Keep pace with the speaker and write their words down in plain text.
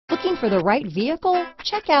Looking for the right vehicle?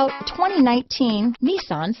 Check out 2019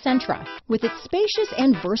 Nissan Sentra. With its spacious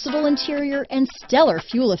and versatile interior and stellar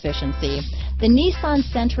fuel efficiency, the Nissan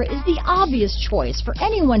Sentra is the obvious choice for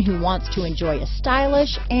anyone who wants to enjoy a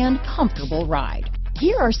stylish and comfortable ride.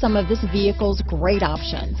 Here are some of this vehicle's great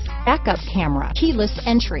options: backup camera, keyless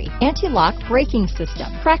entry, anti-lock braking system,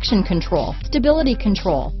 traction control, stability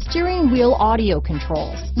control, steering wheel audio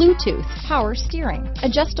controls, Bluetooth, power steering,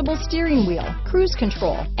 adjustable steering wheel, cruise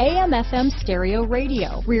control, AM/FM stereo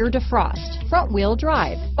radio, rear defrost, front wheel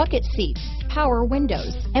drive, bucket seats, power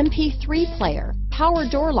windows, MP3 player, power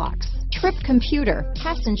door locks, trip computer,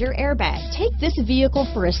 passenger airbag. Take this vehicle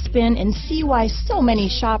for a spin and see why so many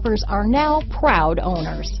shoppers are now proud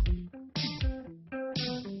owners.